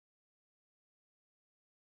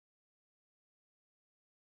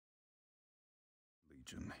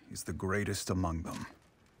Legion is the greatest among them.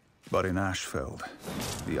 But in Ashfeld,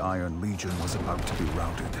 the Iron Legion was about to be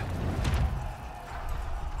routed.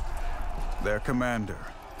 Their commander,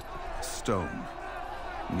 Stone,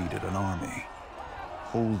 needed an army.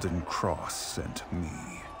 Holden Cross sent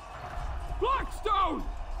me. Blackstone!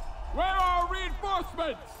 Where are our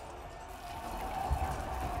reinforcements?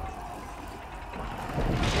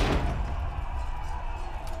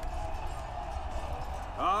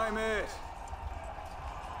 I'm it.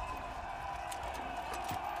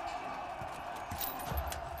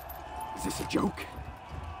 Is this a joke?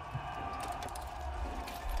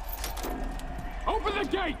 Open the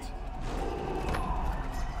gate!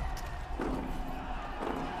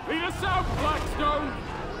 Lead us out, Blackstone!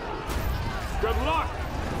 Good luck!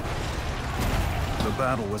 The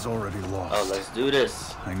battle was already lost. Oh, let's do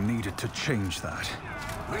this. I needed to change that.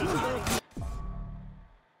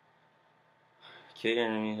 Kill your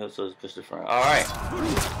enemy, help us push the front. Alright.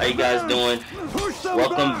 How you guys doing?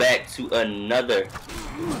 Welcome back to another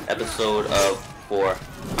episode of For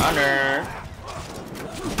Honor.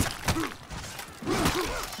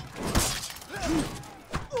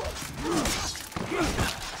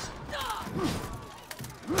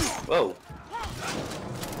 Whoa.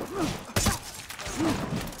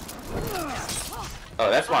 Oh,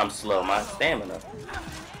 that's why I'm slow. My stamina.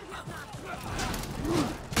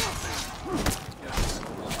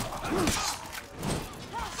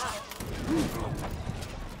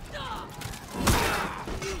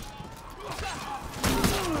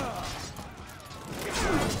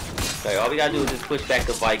 Okay, all we gotta do is just push back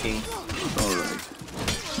the Vikings. Alright,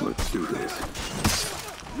 let's do this.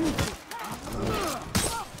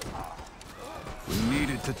 We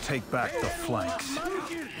needed to take back the flanks.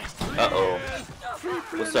 Uh-oh.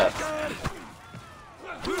 What's up?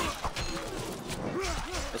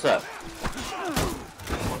 What's up?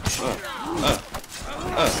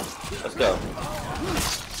 Let's go.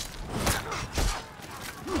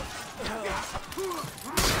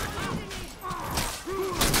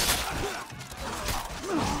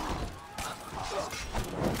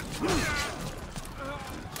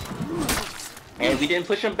 And we didn't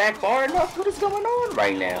push them back far enough. What is going on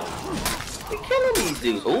right now? We're killing these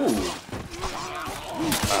dudes. Ooh.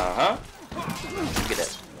 Uh-huh. Look at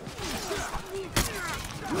that.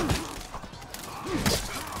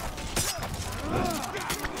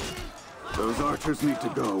 Those archers need to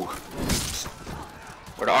go.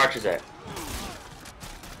 Where the archers at?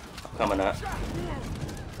 I'm coming up.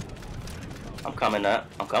 I'm coming up.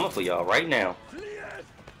 I'm coming for y'all right now.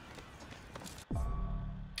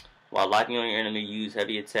 While locking on your enemy, use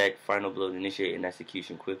heavy attack, final blow to initiate an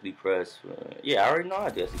execution. Quickly press. Yeah, I already know how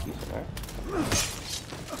to do execution, right?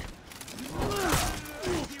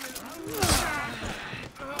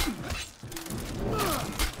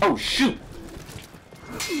 Oh, shoot!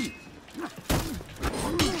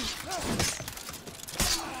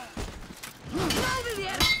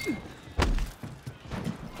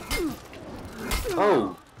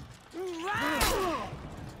 Oh!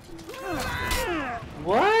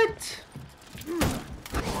 What?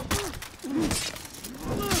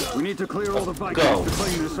 We need to clear all the Vikings Go. to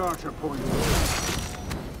claim this archer point.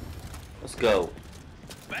 Let's go.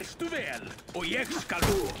 I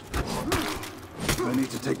need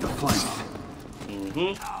to take the flank.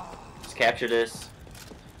 Let's capture this.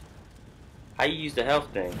 How you use the health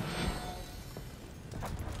thing?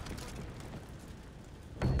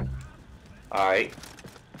 Alright.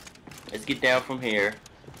 Let's get down from here.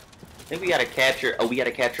 I think we gotta capture. Oh, we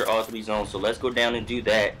gotta capture all 3 zones. So let's go down and do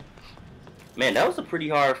that. Man, that was a pretty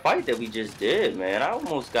hard fight that we just did, man. I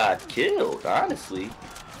almost got killed, honestly.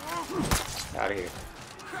 Get out of here.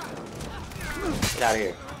 Get out of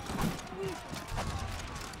here.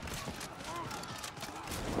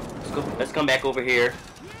 Let's go. Let's come back over here.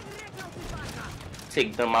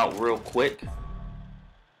 Take them out real quick.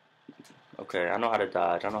 Okay, I know how to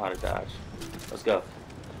dodge. I know how to dodge. Let's go.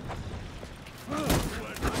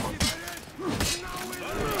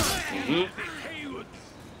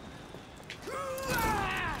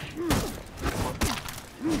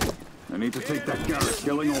 I need to take that garret.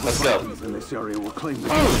 Killing all the Let's go. Vikings in this area will claim the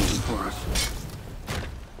position for us.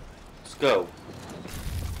 Let's go.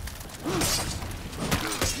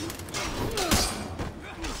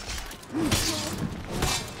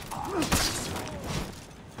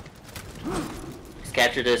 Let's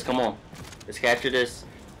capture this. Come on. Let's capture this.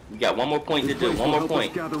 We got one more point to do. One more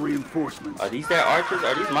point. Gather reinforcements. Are these their archers?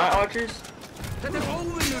 Are these my archers?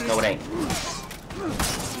 No, it ain't.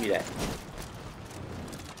 Give me that.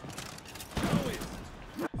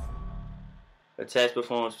 Attach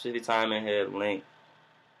perform specific time and head link.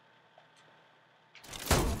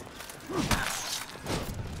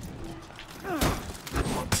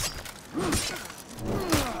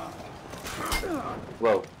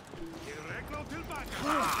 Whoa.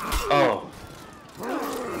 Oh.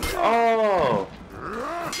 Oh.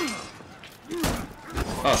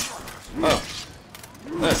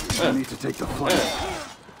 I need to take the flank.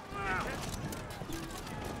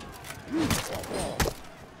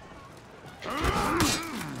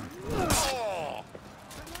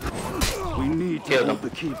 We need to hold the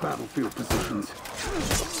key battlefield positions.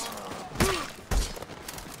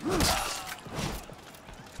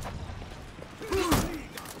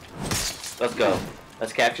 Let's go.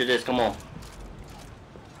 Let's capture this. Come on.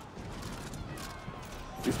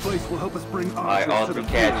 This place will help us bring Alright, all three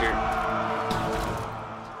captured.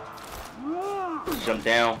 Jump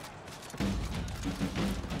down.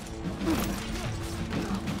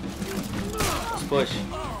 Let's push.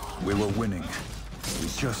 We were winning. We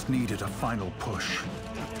just needed a final push.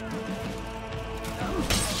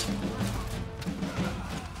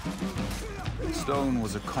 Stone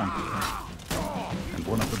was a conqueror, and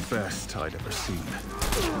one of the best I'd ever seen.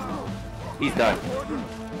 He's done.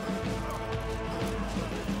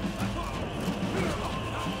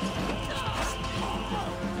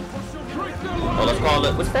 Oh, let's call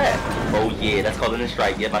it. What's that? Oh yeah, that's calling a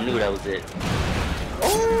strike. Yep, I knew that was it.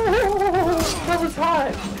 Oh, that was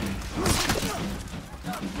hot.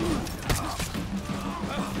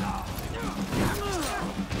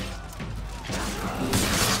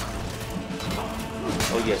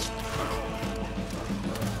 Oh yes.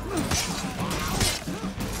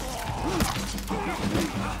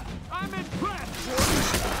 I'm impressed.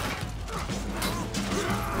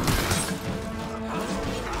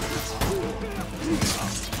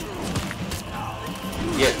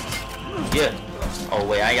 Yeah. Yeah. Oh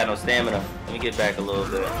wait, I ain't got no stamina. Let me get back a little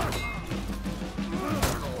bit.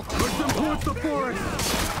 Push them towards the forest.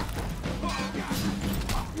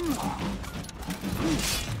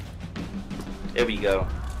 There we go.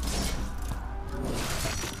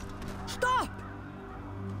 Stop!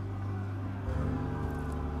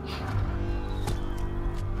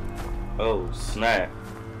 Oh snap.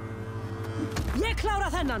 Ég klára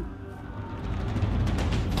þennan.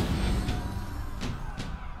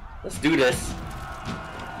 Let's do this.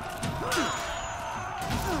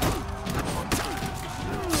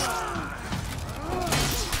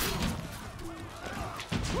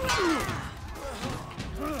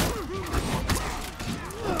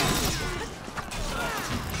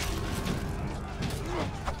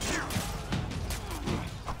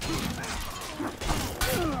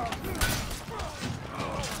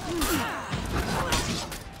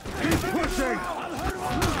 Keep pushing.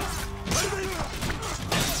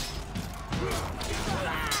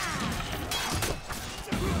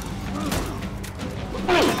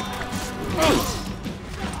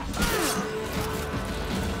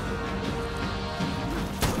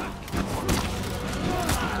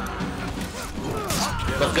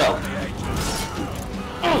 Let's go.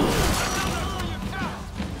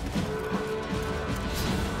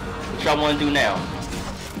 What y'all want to do now?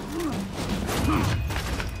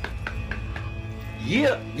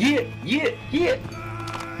 Yeah, yeah, yeah, yeah.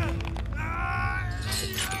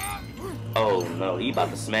 Oh no, he about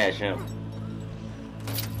to smash him.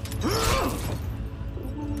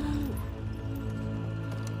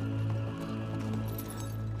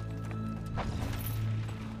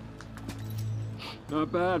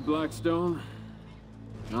 Not bad, Blackstone.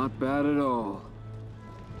 Not bad at all.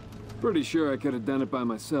 Pretty sure I could have done it by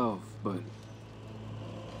myself, but...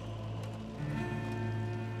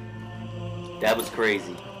 That was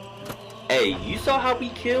crazy. Hey, you saw how we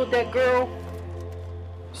killed that girl?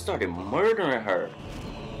 Started murdering her.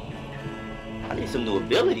 I need some new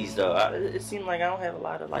abilities though. It seemed like I don't have a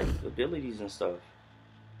lot of like abilities and stuff.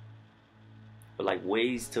 But like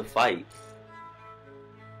ways to fight.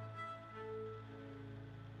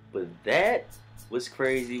 But that was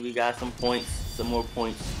crazy. We got some points, some more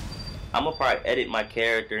points. I'm gonna probably edit my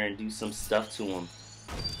character and do some stuff to him.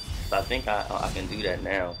 So I think I can do that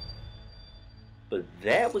now. But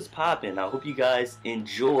that was popping. I hope you guys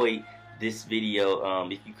enjoyed this video.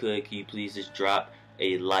 If you could you please just drop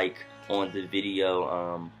a like on the video.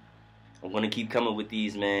 I'm gonna keep coming with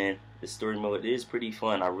these, man. The story mode is pretty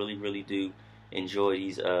fun. I really do enjoy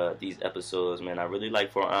these episodes, man. I really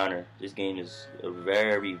like For Honor. This game is a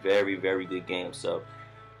very good game. So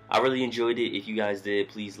I really enjoyed it. If you guys did,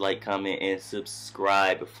 please like, comment, and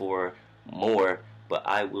subscribe for more. But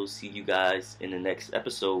I will see you guys in the next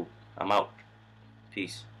episode. I'm out.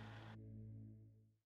 Peace.